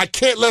 I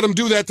can't let him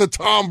do that to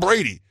Tom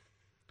Brady.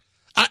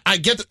 I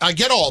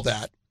get all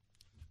that.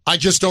 I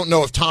just don't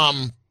know if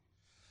Tom,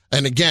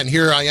 and again,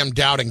 here I am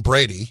doubting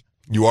Brady.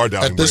 You are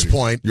doubting Brady. At this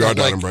point. You are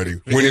doubting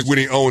Brady. When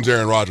he owns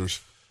Aaron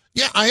Rodgers.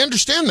 Yeah, I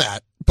understand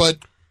that, but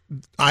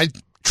I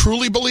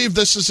truly believe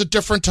this is a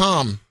different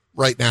Tom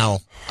right now.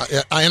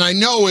 And I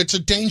know it's a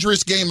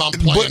dangerous game I'm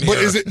playing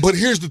here. But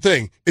here's the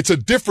thing. It's a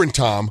different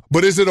Tom,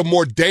 but is it a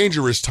more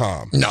dangerous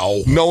Tom?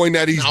 No. Knowing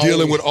that he's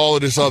dealing with all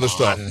of this other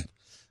stuff.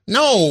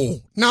 No.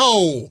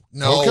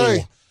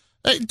 Okay.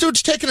 Hey,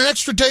 dude's taking an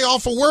extra day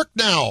off of work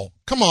now.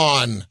 Come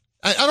on.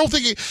 I don't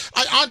think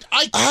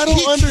I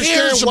don't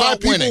understand why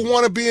people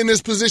want to be in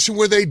this position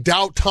where they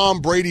doubt Tom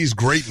Brady's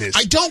greatness.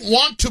 I don't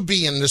want to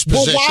be in this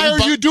position. Well, why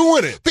are you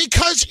doing it?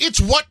 Because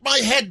it's what my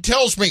head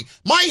tells me.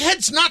 My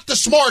head's not the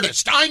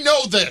smartest. I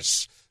know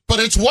this. But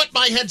it's what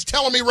my head's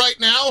telling me right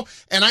now,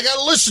 and I got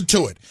to listen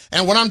to it.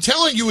 And what I'm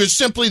telling you is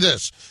simply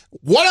this.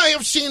 What I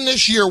have seen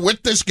this year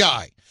with this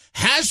guy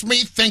has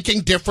me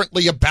thinking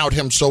differently about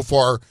him so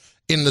far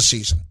in the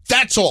season.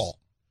 That's all.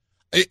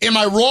 Am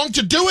I wrong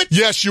to do it?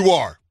 Yes, you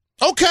are.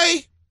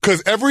 Okay.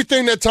 Because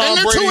everything that Tom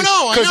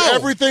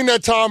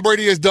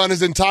Brady has done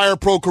his entire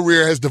pro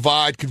career has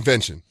defied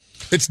convention.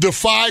 It's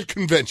defied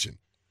convention.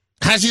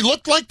 Has he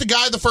looked like the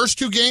guy the first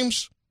 2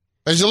 games?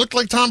 Has he looked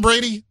like Tom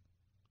Brady?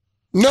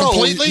 No,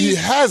 completely? He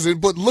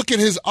hasn't, but look at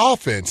his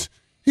offense.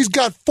 He's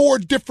got 4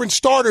 different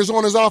starters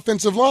on his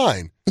offensive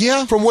line.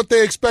 Yeah. From what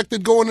they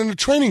expected going into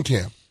training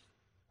camp.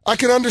 I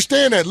can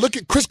understand that. Look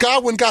at Chris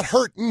Godwin got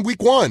hurt in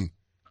week 1.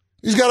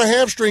 He's got a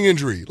hamstring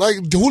injury.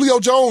 Like, Julio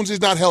Jones is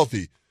not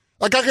healthy.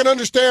 Like, I can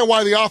understand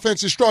why the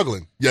offense is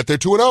struggling, yet they're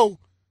 2-0.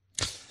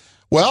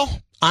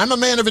 Well, I'm a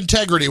man of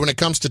integrity when it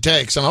comes to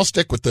takes, and I'll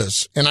stick with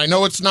this. And I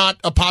know it's not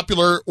a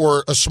popular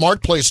or a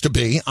smart place to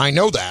be. I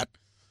know that.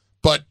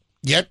 But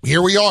yet,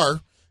 here we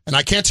are. And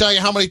I can't tell you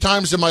how many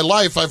times in my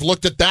life I've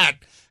looked at that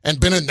and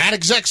been in that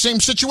exact same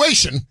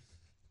situation.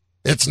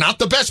 It's not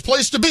the best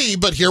place to be,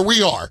 but here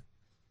we are.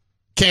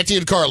 Canty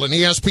and Carlin,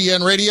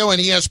 ESPN Radio and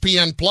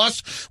ESPN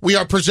Plus. We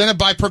are presented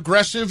by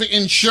Progressive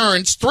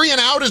Insurance. 3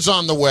 and Out is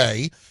on the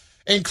way,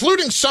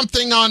 including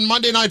something on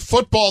Monday Night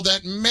Football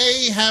that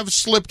may have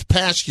slipped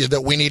past you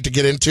that we need to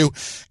get into.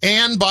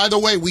 And, by the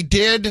way, we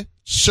did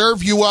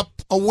serve you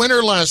up a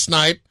winner last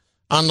night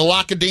on the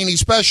Lockadini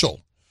special.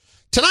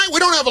 Tonight, we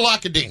don't have a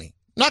Lockadini.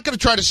 Not going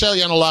to try to sell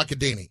you on a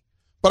Lockadini.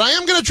 But I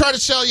am going to try to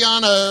sell you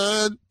on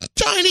a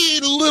tiny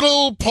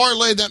little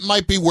parlay that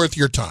might be worth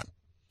your time.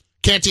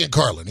 Canty and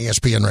Carlin,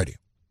 ESPN Radio.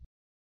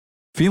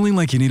 Feeling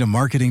like you need a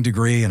marketing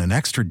degree and an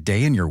extra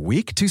day in your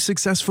week to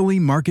successfully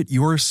market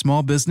your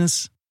small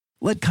business?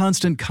 Let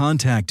Constant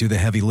Contact do the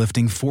heavy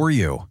lifting for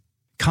you.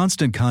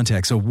 Constant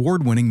Contact's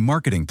award-winning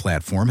marketing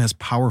platform has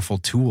powerful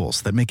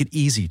tools that make it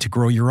easy to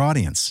grow your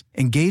audience,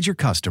 engage your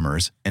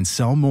customers, and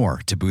sell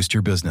more to boost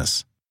your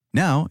business.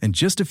 Now, in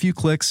just a few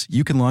clicks,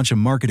 you can launch a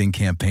marketing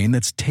campaign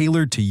that's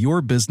tailored to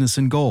your business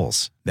and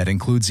goals. That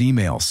includes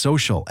email,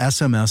 social,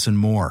 SMS, and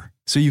more.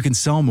 So you can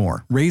sell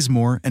more, raise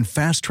more, and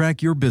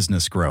fast-track your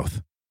business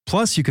growth.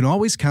 Plus, you can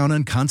always count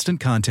on Constant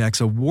Contact's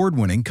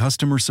award-winning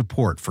customer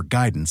support for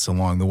guidance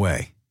along the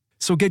way.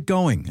 So get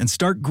going and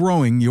start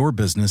growing your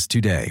business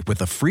today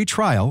with a free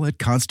trial at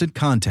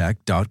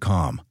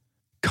ConstantContact.com.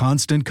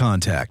 Constant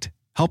Contact,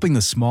 helping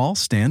the small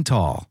stand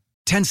tall.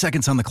 10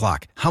 seconds on the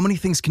clock. How many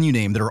things can you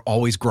name that are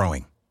always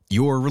growing?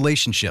 Your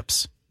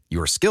relationships,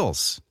 your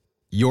skills,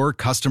 your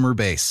customer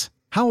base.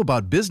 How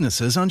about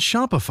businesses on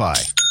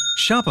Shopify?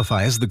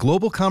 Shopify is the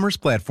global commerce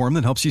platform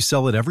that helps you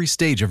sell at every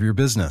stage of your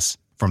business.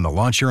 From the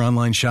launch your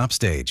online shop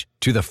stage,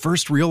 to the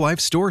first real-life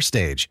store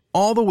stage,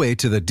 all the way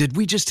to the did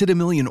we just hit a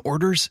million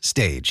orders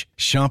stage,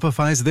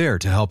 Shopify's there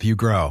to help you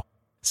grow.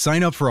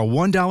 Sign up for a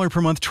 $1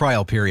 per month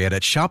trial period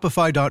at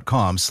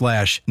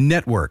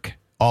shopify.com/network,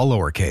 all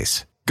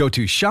lowercase. Go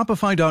to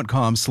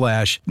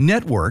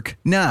shopify.com/network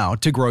now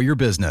to grow your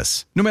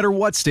business, no matter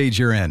what stage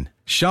you're in.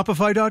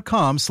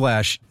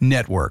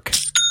 Shopify.com/network.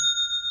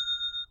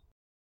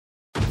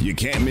 You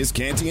can't miss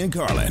Canty and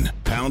Carlin,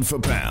 pound for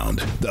pound,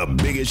 the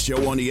biggest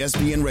show on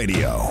ESPN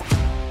Radio.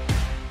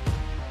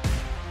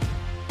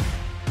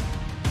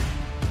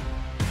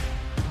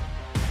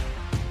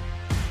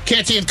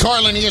 Canty and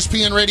Carlin,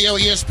 ESPN Radio,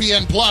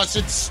 ESPN Plus.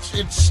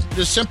 It's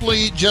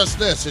simply just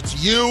this.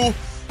 It's you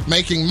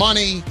making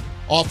money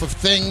off of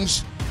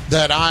things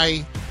that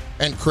I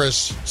and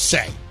Chris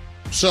say.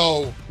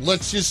 So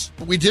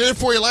we did it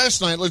for you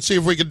last night. Let's see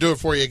if we can do it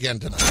for you again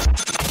tonight.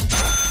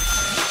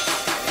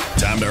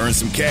 Time to earn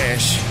some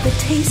cash. The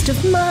taste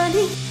of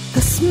money,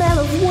 the smell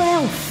of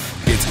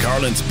wealth. It's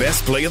Carlin's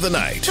best play of the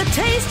night. The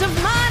taste of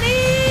money.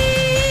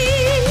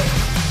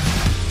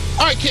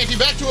 All right, Canty,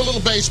 back to a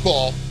little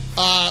baseball.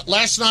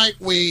 Last night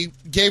we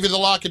gave you the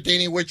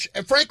Lockadini, which,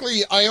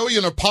 frankly, I owe you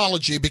an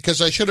apology because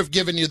I should have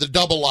given you the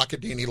double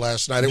Lockadini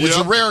last night. It was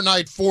a rare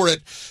night for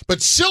it.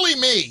 But silly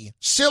me.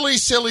 Silly,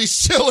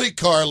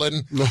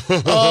 Carlin.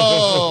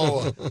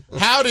 Oh,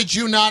 how did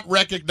you not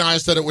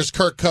recognize that it was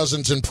Kirk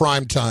Cousins in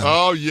prime time?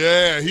 Oh,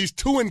 yeah. He's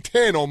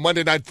 2-10 on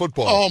Monday Night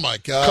Football. Oh, my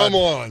God. Come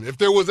on. If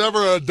there was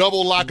ever a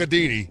double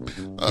Lockadini,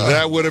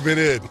 that would have been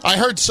it. I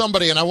heard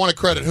somebody, and I want to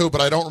credit who, but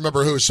I don't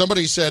remember who.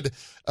 Somebody said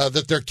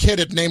that their kid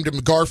had named him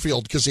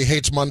Garfield because he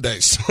hates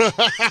Mondays.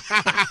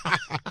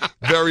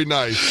 Very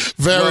nice.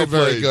 Very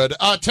good.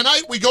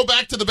 Tonight we go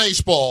back to the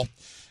baseball,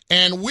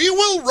 and we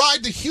will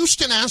ride the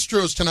Houston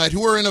Astros tonight,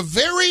 who are in a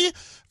very,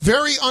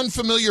 very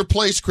unfamiliar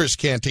place, Chris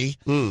Canty.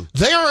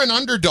 They are an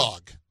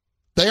underdog.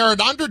 They are an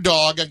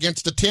underdog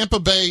against the Tampa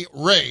Bay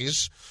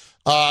Rays,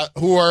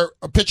 who are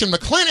pitching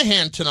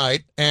McClanahan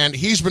tonight, and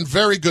he's been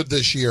very good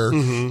this year,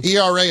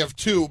 ERA of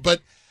 2.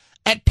 But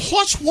at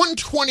plus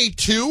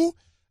 122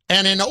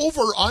 and an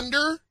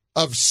over-under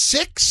of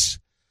 6,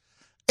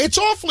 it's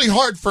awfully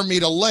hard for me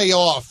to lay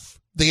off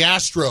the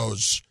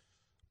Astros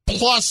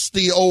plus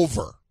the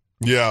over.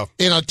 Yeah.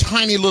 In a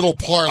tiny little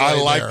parlay. I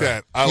like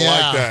that. I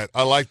like that.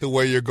 I like the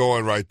way you're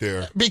going right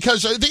there.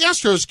 Because the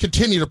Astros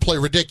continue to play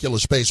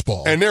ridiculous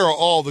baseball. And there are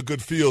all the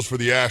good feels for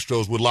the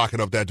Astros with locking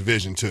up that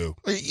division, too.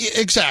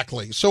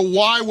 Exactly. So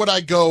why would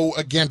I go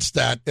against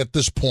that at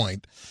this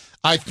point?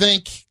 I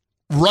think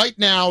right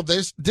now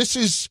this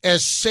is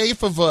as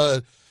safe of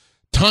a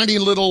tiny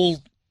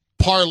little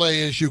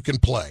parlay as you can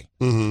play.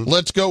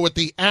 Let's go with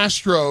the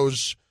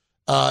Astros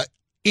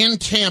in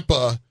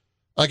Tampa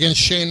against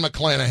Shane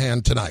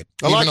McClanahan tonight,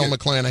 even though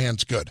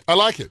McClanahan's good. I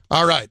like it.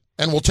 All right,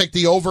 and we'll take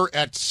the over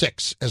at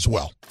 6 as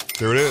well.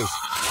 There it is.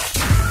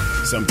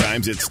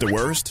 Sometimes it's the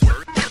worst.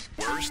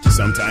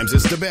 Sometimes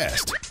it's the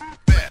best.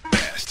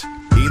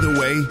 Either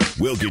way,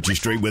 we'll get you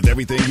straight with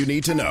everything you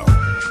need to know.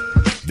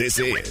 This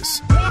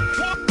is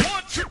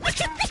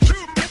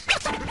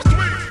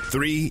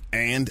 3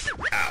 and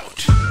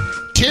Out.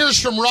 Tears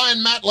from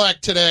Ryan Matlack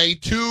today.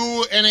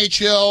 2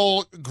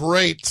 NHL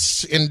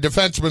greats in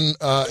defensemen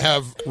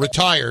have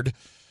retired,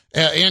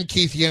 and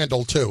Keith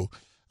Yandel, too.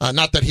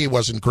 Not that he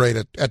wasn't great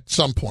at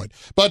some point.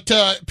 But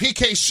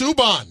PK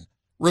Subban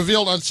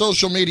revealed on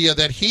social media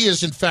that he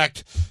is, in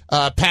fact,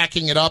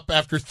 packing it up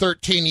after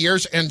 13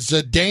 years, and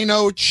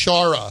Zdeno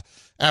Chara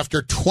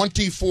after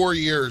 24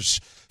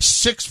 years.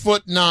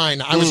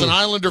 6'9". I was an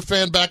Islander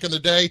fan back in the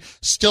day,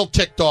 still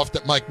ticked off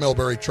that Mike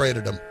Milbury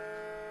traded him.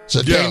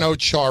 Zdeno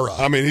Chara.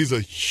 I mean, he's a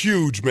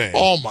huge man.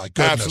 Oh, my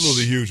goodness.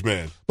 Absolutely huge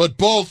man. But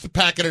both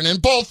packing it in.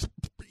 Both,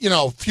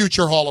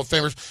 future Hall of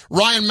Famers.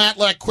 Ryan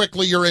Matlack,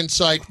 quickly, your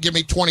insight. Give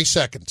me 20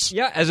 seconds.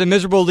 Yeah, as a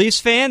miserable Leafs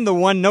fan, the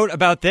one note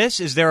about this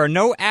is there are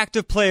no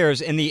active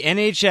players in the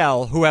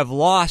NHL who have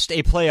lost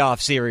a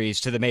playoff series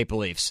to the Maple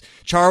Leafs.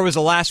 Chara was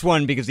the last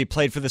one because he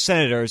played for the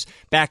Senators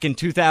back in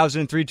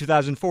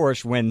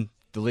 2003-2004 when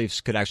the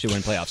Leafs could actually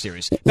win playoff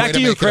series. Back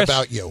to you, Chris.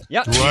 About you.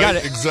 Yep, right? You got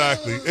it.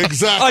 Exactly.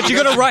 Oh, did you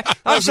go to Ryan?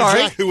 I'm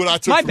sorry. Exactly what I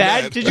took My from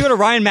bad. that. Did you go to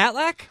Ryan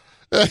Matlack?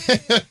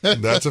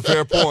 That's a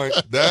fair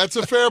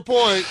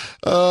point.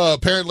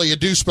 Apparently you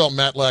do spell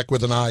Matlack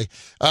with an I.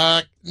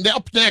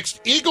 Up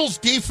next, Eagles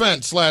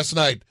defense last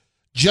night.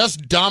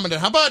 Just dominant.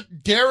 How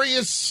about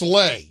Darius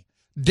Slay?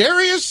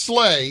 Darius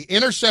Slay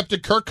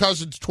intercepted Kirk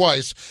Cousins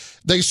twice.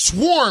 They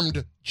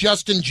swarmed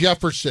Justin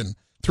Jefferson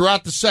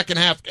throughout the second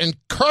half, and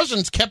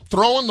Cousins kept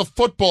throwing the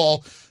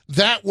football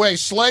that way.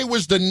 Slay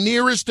was the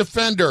nearest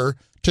defender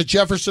to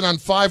Jefferson on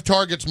 5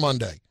 targets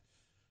Monday.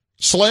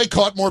 Slay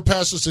caught more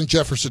passes than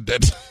Jefferson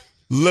did.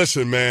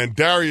 Listen, man,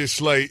 Darius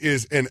Slay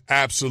is an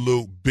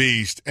absolute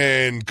beast,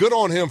 and good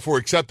on him for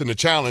accepting the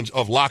challenge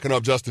of locking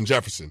up Justin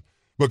Jefferson,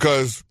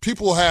 because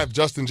people have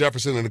Justin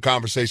Jefferson in the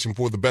conversation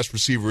for the best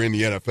receiver in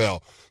the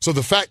NFL. So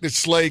the fact that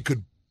Slay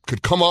could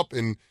come up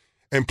and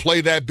play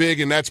that big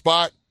in that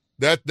spot,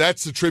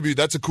 that's a tribute.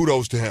 That's a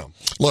kudos to him.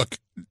 Look,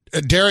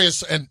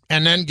 Darius and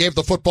then gave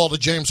the football to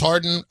James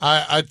Harden.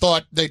 I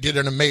thought they did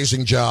an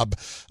amazing job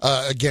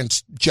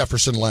against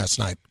Jefferson last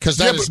night, because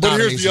that is not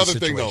an easy situation. But here's the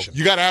other thing, though.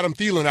 You got Adam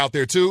Thielen out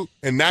there, too,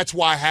 and that's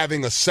why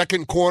having a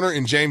second corner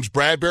in James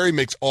Bradbury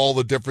makes all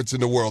the difference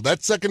in the world.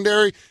 That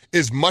secondary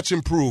is much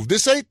improved.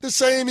 This ain't the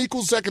same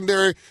equal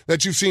secondary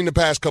that you've seen the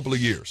past couple of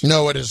years.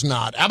 No, it is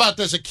not. How about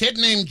this? A kid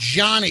named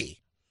Johnny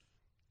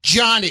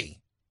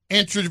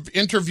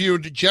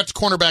interviewed Jets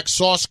cornerback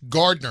Sauce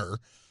Gardner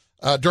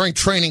during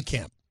training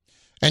camp.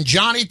 And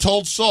Johnny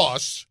told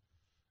Sauce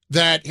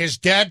that his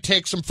dad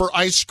takes him for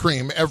ice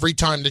cream every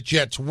time the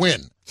Jets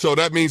win. So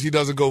that means he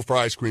doesn't go for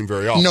ice cream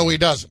very often. No, he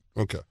doesn't.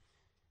 Okay.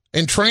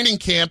 In training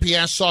camp, he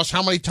asked Sauce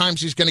how many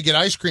times he's going to get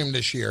ice cream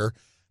this year,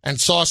 and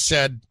Sauce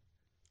said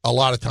a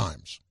lot of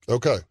times.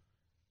 Okay.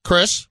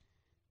 Chris,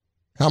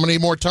 how many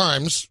more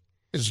times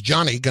is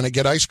Johnny going to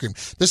get ice cream?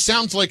 This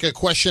sounds like a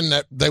question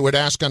that they would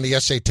ask on the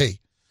SAT.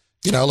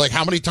 Like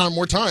how many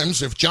more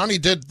times if Johnny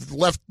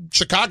left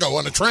Chicago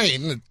on a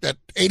train at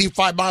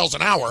 85 miles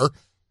an hour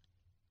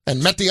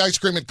and met the ice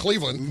cream in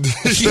Cleveland.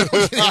 you know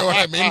what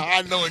I mean?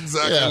 I know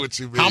exactly what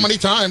you mean. How many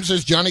times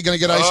is Johnny going to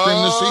get ice cream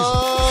this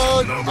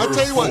season? I'll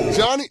tell you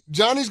what,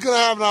 Johnny's going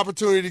to have an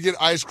opportunity to get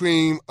ice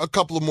cream a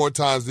couple of more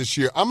times this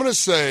year. I'm going to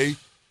say,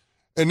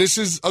 and this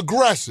is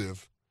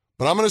aggressive,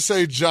 but I'm going to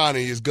say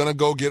Johnny is going to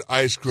go get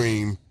ice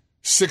cream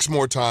 6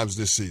 more times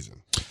this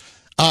season.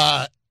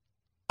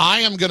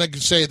 I am going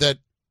to say that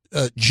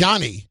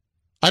Johnny,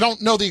 I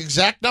don't know the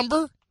exact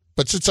number,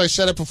 but since I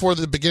said it before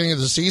the beginning of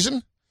the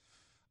season,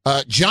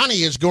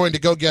 Johnny is going to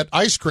go get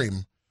ice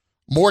cream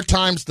more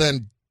times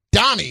than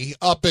Donnie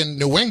up in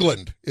New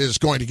England is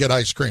going to get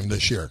ice cream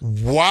this year.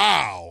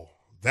 Wow.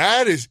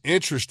 That is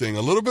interesting.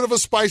 A little bit of a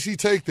spicy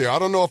take there. I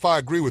don't know if I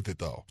agree with it,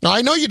 though. No,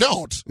 I know you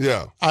don't.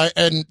 Yeah.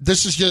 And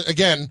this is, just,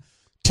 again,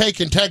 take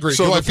integrity.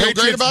 So do I feel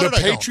great about it? The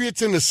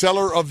Patriots in the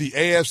cellar of the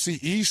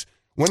AFC East,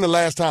 when the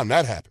last time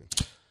that happened?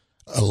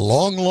 A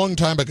long, long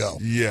time ago.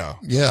 Yeah.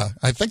 Yeah.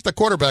 I think the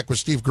quarterback was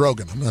Steve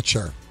Grogan. I'm not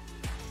sure.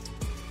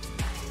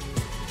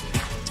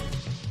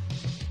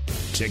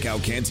 Check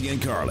out Canty and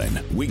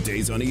Carlin,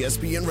 weekdays on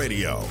ESPN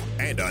Radio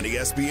and on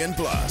ESPN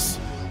Plus.